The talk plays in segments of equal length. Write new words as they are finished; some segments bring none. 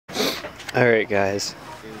Alright guys,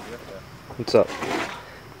 what's up?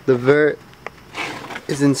 The vert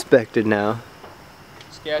is inspected now.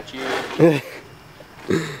 Sketchy.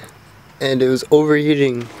 And it was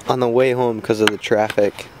overheating on the way home because of the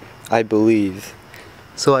traffic, I believe.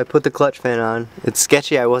 So I put the clutch fan on. It's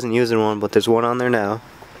sketchy I wasn't using one, but there's one on there now.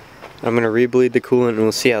 I'm going to rebleed the coolant and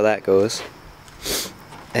we'll see how that goes.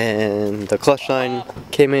 And the clutch line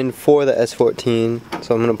came in for the S14,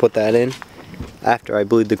 so I'm going to put that in after I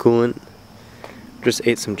bleed the coolant. Just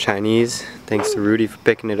ate some Chinese, thanks to Rudy for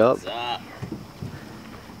picking it up.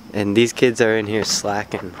 And these kids are in here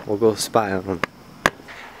slacking. We'll go spy on them.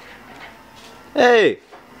 Hey!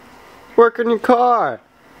 Work on your car!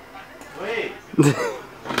 Wait!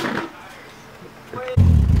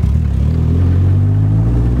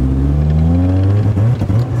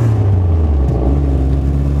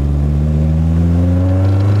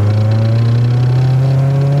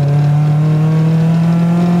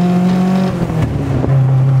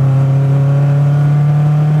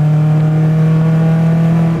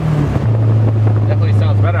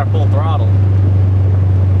 Full throttle.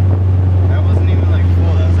 That wasn't even like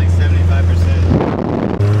full, that was like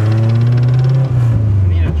 75%. I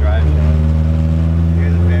need a drive shaft.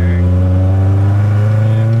 Here's the bearing.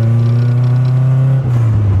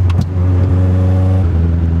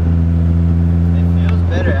 It feels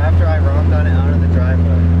better after I romped on it out of the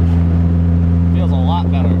driveway. Feels a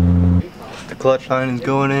lot better. The clutch line is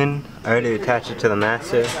going in. I already attached it to the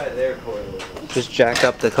master. Just jacked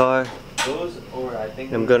up the car.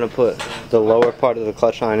 I'm gonna put the lower part of the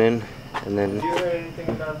clutch line in, and then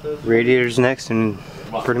radiator's next, and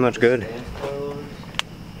pretty much good.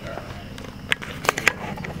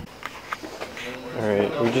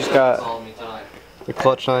 Alright, we just got the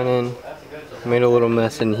clutch line in. Made a little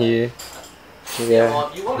mess in here. Yeah,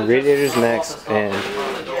 the radiator's next, and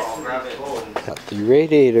got the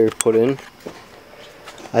radiator put in.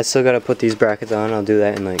 I still gotta put these brackets on. I'll do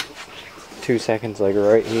that in like 2 seconds, like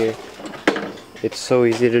right here. It's so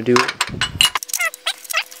easy to do.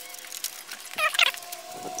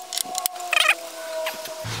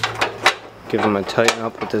 Give them a tighten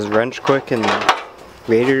up with this wrench quick, and the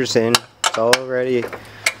radiator's in. It's already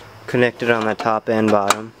connected on the top and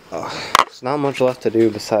bottom. There's not much left to do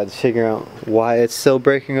besides figure out why it's still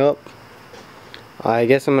breaking up. I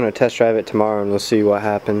guess I'm gonna test drive it tomorrow and we'll see what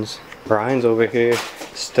happens. Brian's over here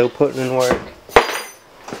still putting in work,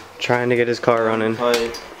 trying to get his car running.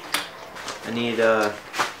 I need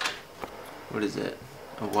what is it?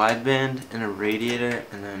 A wideband and a radiator,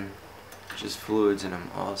 and then just fluids, and I'm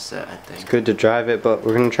all set, I think. It's good to drive it, but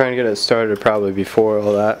we're gonna try and get it started probably before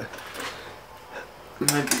all that.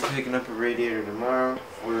 Might be picking up a radiator tomorrow,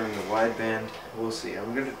 ordering the wideband. We'll see.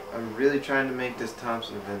 I'm really trying to make this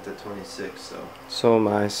Thompson event at 26, so. So am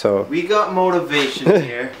I. So we got motivation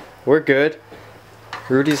here. We're good.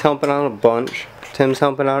 Rudy's helping out a bunch. Tim's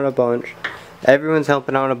helping out a bunch. Everyone's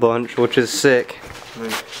helping out a bunch, which is sick.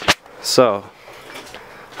 So,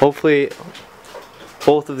 hopefully,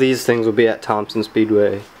 both of these things will be at Thompson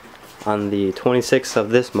Speedway on the 26th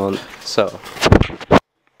of this month. So,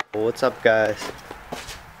 what's up, guys?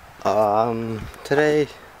 Today,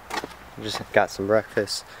 I just got some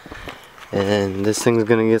breakfast, and this thing's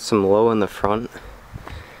gonna get some low in the front.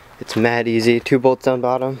 It's mad easy. 2 bolts on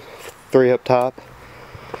bottom, 3 up top,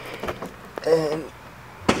 and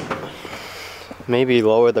maybe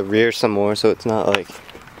lower the rear some more so it's not like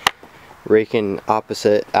raking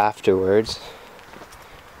opposite afterwards,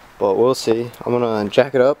 but we'll see. I'm gonna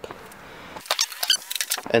jack it up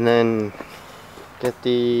and then get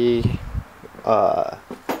the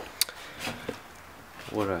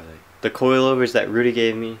what are they? The coilovers that Rudy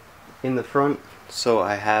gave me in the front, so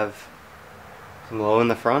I have some low in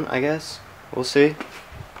the front, I guess. We'll see.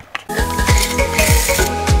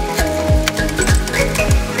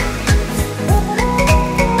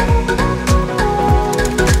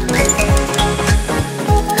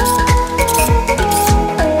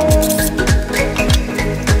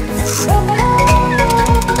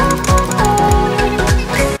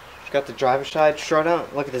 Got the driver's side strut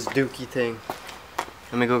out. Look at this dookie thing.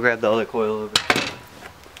 Let me go grab the other coilover.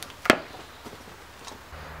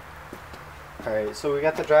 Alright, so we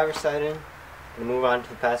got the driver's side in. We'll move on to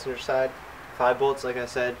the passenger side. 5 bolts, like I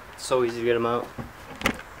said. It's so easy to get them out.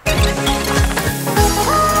 We'll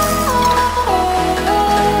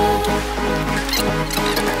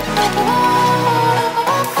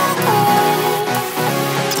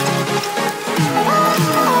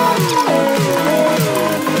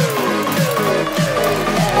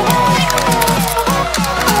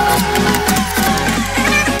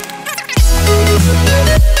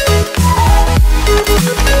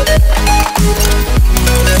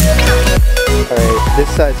be right back. This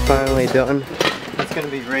side's finally done. It's gonna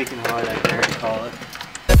be raking hard, I can already call it.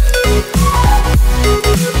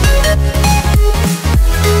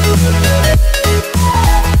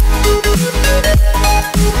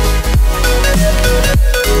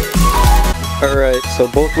 Alright, so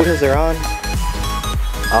both wheels are on.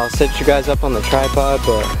 I'll set you guys up on the tripod,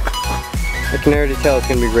 but I can already tell it's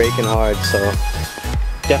gonna be raking hard, so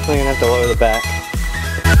definitely gonna have to lower the back.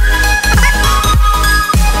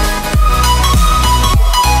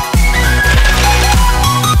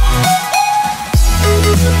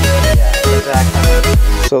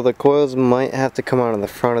 So the coils might have to come out on the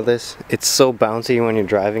front of this. It's so bouncy when you're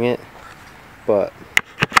driving it, but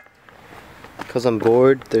because I'm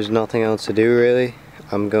bored, there's nothing else to do really.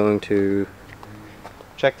 I'm going to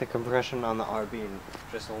check the compression on the RB and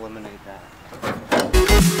just eliminate that.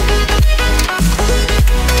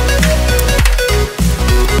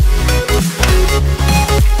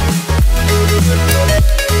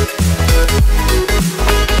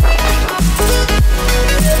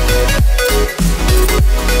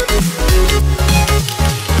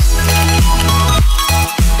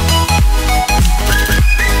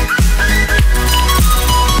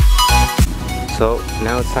 So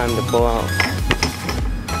now it's time to pull out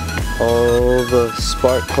all the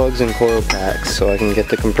spark plugs and coil packs so I can get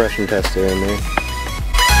the compression tester in there.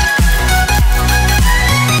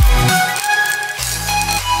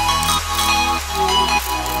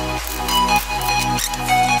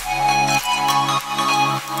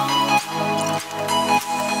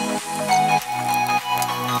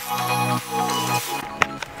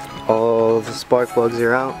 All the spark plugs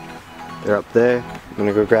are out. They're up there. I'm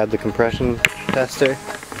gonna go grab the compression tester,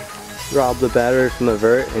 rob the battery from the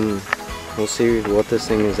vert, and we'll see what this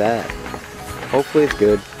thing is at. Hopefully it's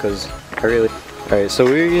good, because I really... Alright, so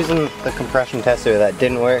we were using the compression tester that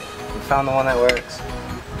didn't work. We found the one that works,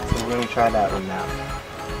 so we're gonna try that one now.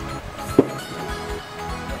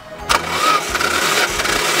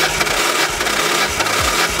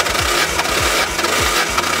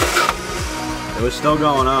 It was still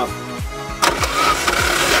going up.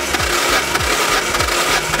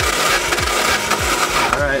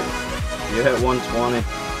 Alright, you hit 120.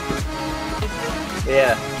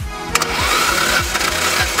 Yeah.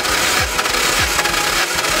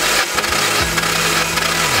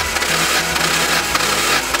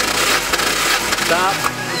 Stop.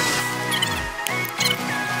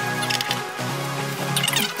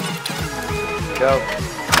 Go.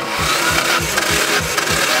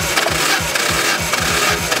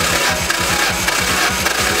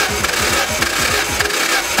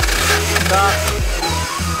 Stop.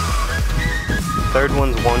 Third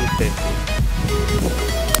one's 150.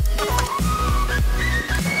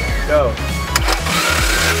 Go.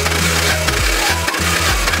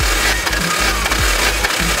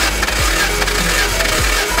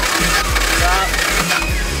 Stop.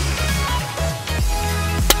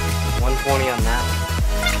 120 on that.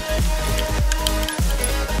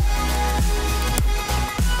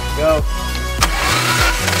 Go.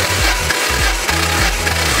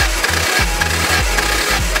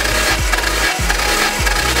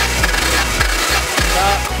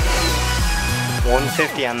 Stop.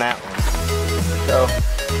 150 on that one. Go.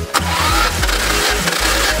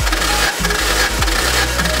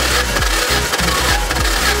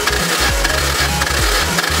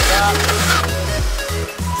 Stop.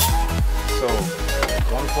 So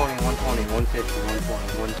 120, 120, 150,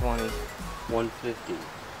 120, 120, 150.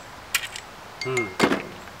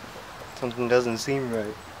 Something doesn't seem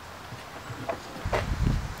right.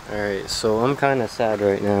 Alright, so I'm kinda sad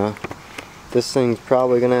right now. This thing's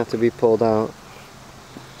probably gonna have to be pulled out,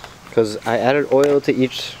 because I added oil to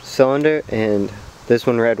each cylinder and this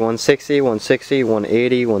one read 160, 160,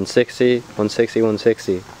 180, 160, 160,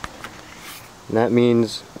 160. And that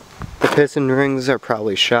means the piston rings are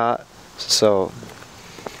probably shot, so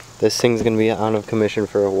this thing's gonna be out of commission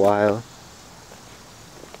for a while.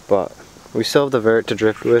 But we still have the vert to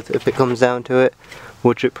drift with if it comes down to it,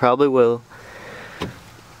 which it probably will.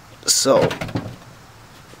 So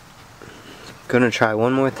gonna try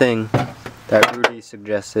one more thing that Rudy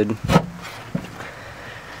suggested,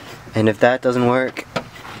 and if that doesn't work,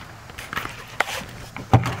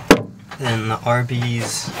 then the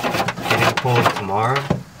RB's getting pulled tomorrow.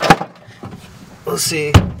 We'll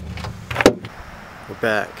see. We're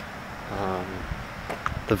back.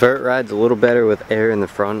 The vert rides a little better with air in the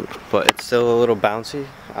front, but it's still a little bouncy.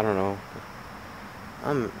 I don't know.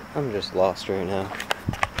 I'm just lost right now.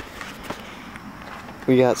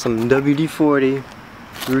 We got some WD-40.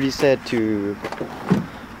 Rudy said to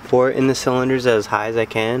pour it in the cylinders as high as I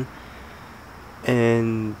can,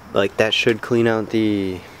 and like that should clean out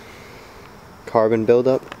the carbon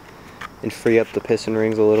buildup and free up the piston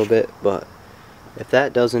rings a little bit. But if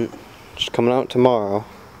that doesn't, it's coming out tomorrow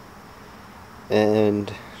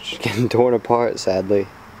and it's getting torn apart, sadly.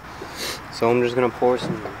 So I'm just gonna pour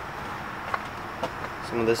some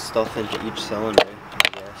of this stuff into each cylinder, I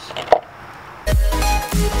guess.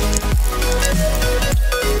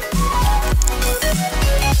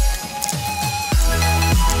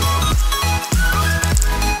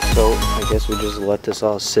 So I guess we just let this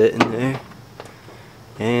all sit in there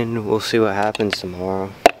and we'll see what happens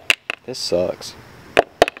tomorrow. This sucks.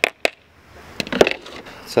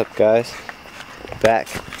 What's up, guys? Back.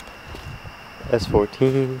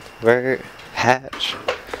 S14 vert hatch.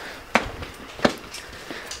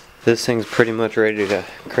 This thing's pretty much ready to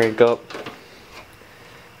crank up.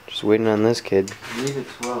 Just waiting on this kid. Leave it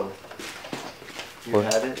 12. You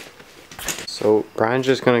What? had it? So Brian's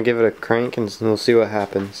just gonna give it a crank and we'll see what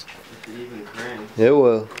happens. If it even cranks. It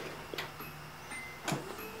will.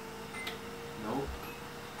 Nope.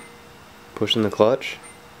 Pushing the clutch?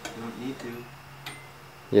 You don't need to.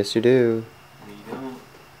 Yes, you do. No,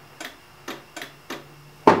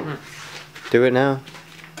 you don't. Do it now.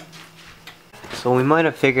 So we might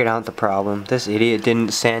have figured out the problem. This idiot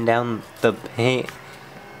didn't sand down the paint.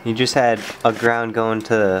 He just had a ground going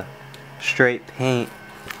to the straight paint.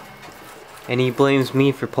 And he blames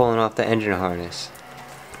me for pulling off the engine harness.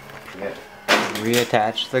 Yeah.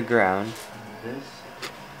 Reattach the ground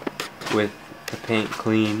This. with the paint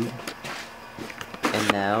cleaned.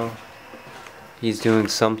 And now he's doing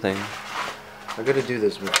something. I gotta do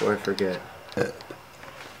this before I forget.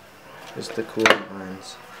 Just the coolant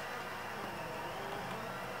lines.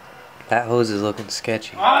 That hose is looking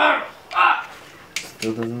sketchy.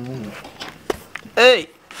 Still doesn't move. Hey!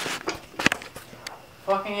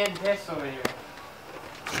 Fucking getting pissed over here.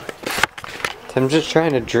 I'm just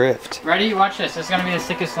trying to drift. Ready? Watch this. This is gonna be the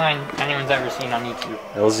sickest line anyone's ever seen on YouTube.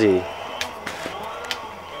 LZ.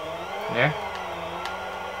 There?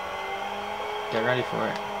 Get ready for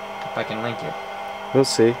it. If I can link it. We'll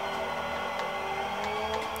see.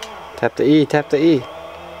 Tap the E, tap the E.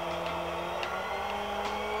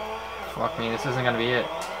 Fuck me, this isn't gonna be it.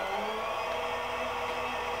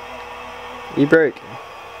 E-brake.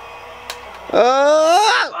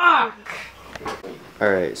 Fuck!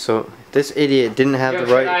 Alright, so this idiot didn't have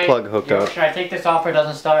the right plug hooked up. Should I take this off or it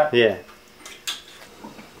doesn't start? Yeah.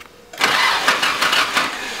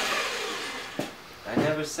 I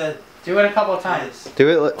never said Do it a couple of times. this.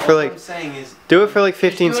 Do it for All like, I'm saying is do it for like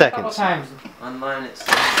 15 Just do it a couple seconds. times. online it's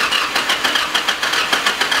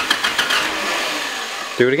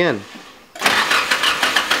Do it again.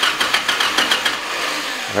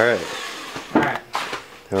 Alright. Alright.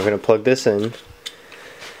 Now we're gonna plug this in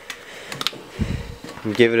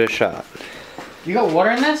and give it a shot. You got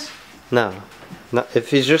water in this? No. Not, if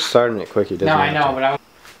he's just starting it quick, he doesn't No, I have know, to. but I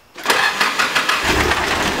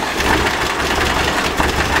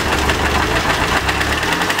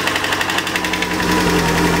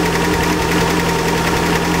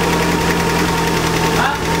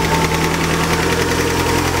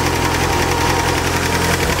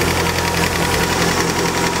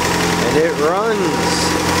And it runs.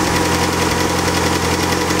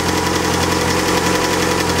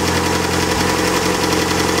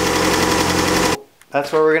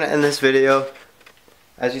 That's where we're gonna end this video.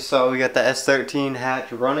 As you saw, we got the S13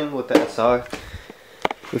 hatch running with the SR.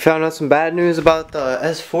 We found out some bad news about the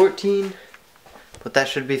S14, but that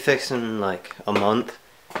should be fixed in like a month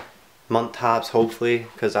tops, hopefully,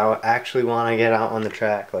 because I actually want to get out on the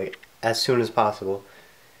track like as soon as possible.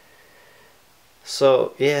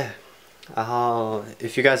 So yeah,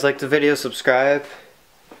 if you guys liked the video, subscribe,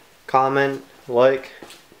 comment, like,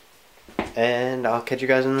 and I'll catch you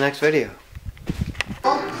guys in the next video.